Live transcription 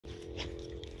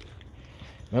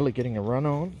Millie getting a run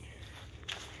on.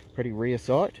 Pretty rare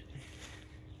sight.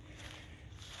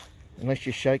 Unless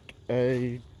you shake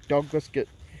a dog biscuit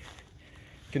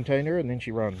container and then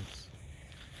she runs.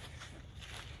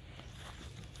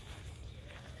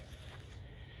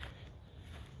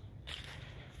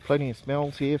 Plenty of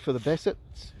smells here for the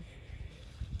Bassets.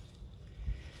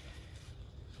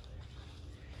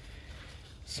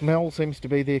 Smell seems to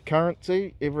be their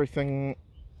currency. Everything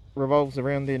revolves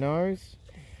around their nose.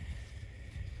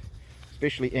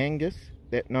 Especially Angus.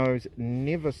 That nose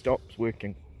never stops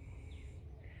working.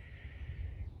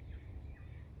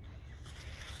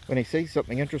 When he sees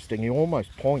something interesting, he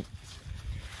almost points.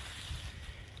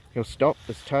 He'll stop,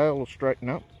 his tail will straighten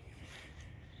up,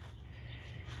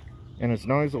 and his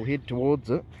nose will head towards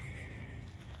it.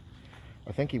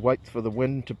 I think he waits for the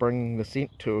wind to bring the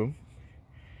scent to him,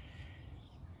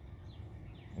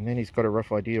 and then he's got a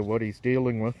rough idea what he's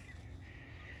dealing with.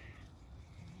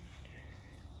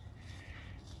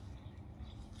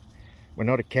 We're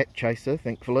not a cat chaser,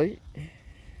 thankfully.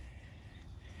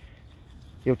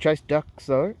 He'll chase ducks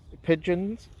though,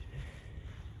 pigeons,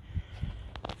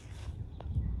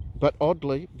 but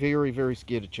oddly, very, very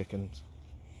scared of chickens.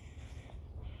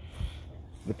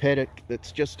 The paddock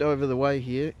that's just over the way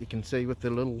here, you can see with the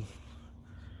little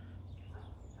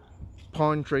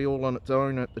pine tree all on its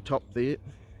own at the top there.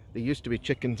 There used to be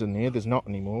chickens in there, there's not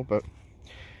anymore, but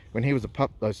when he was a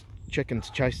pup, those chickens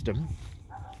chased him,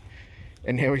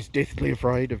 and now he's deathly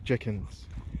afraid of chickens.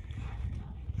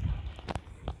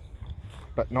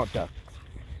 But not ducks.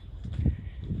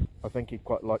 I think he'd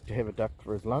quite like to have a duck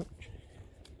for his lunch,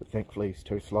 but thankfully he's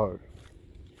too slow.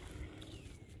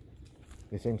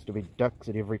 There seems to be ducks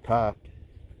at every park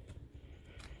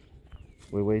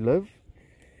where we live.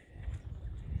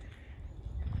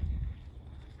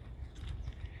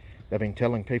 They've been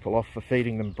telling people off for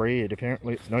feeding them bread.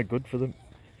 Apparently it's no good for them.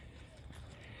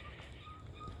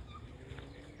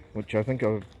 Which I think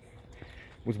I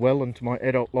was well into my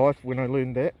adult life when I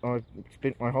learned that. I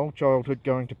spent my whole childhood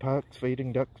going to parks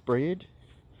feeding ducks bread.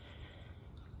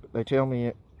 But they tell me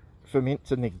it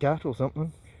ferments in their gut or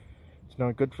something. It's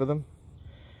no good for them.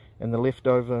 And the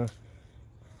leftover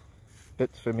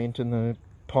bits ferment in the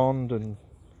pond and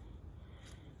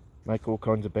make all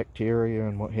kinds of bacteria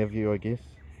and what have you, I guess.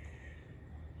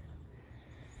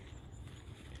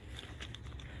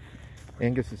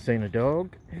 Angus has seen a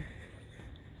dog.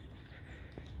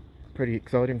 Pretty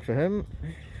exciting for him.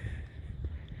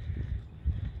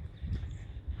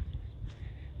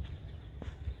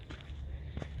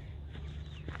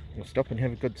 He'll stop and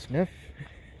have a good sniff.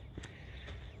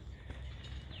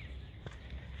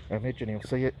 I imagine he'll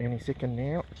see it any second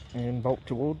now and bolt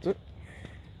towards it.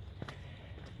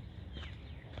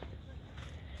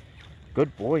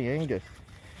 Good boy, Angus.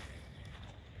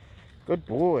 Good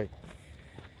boy.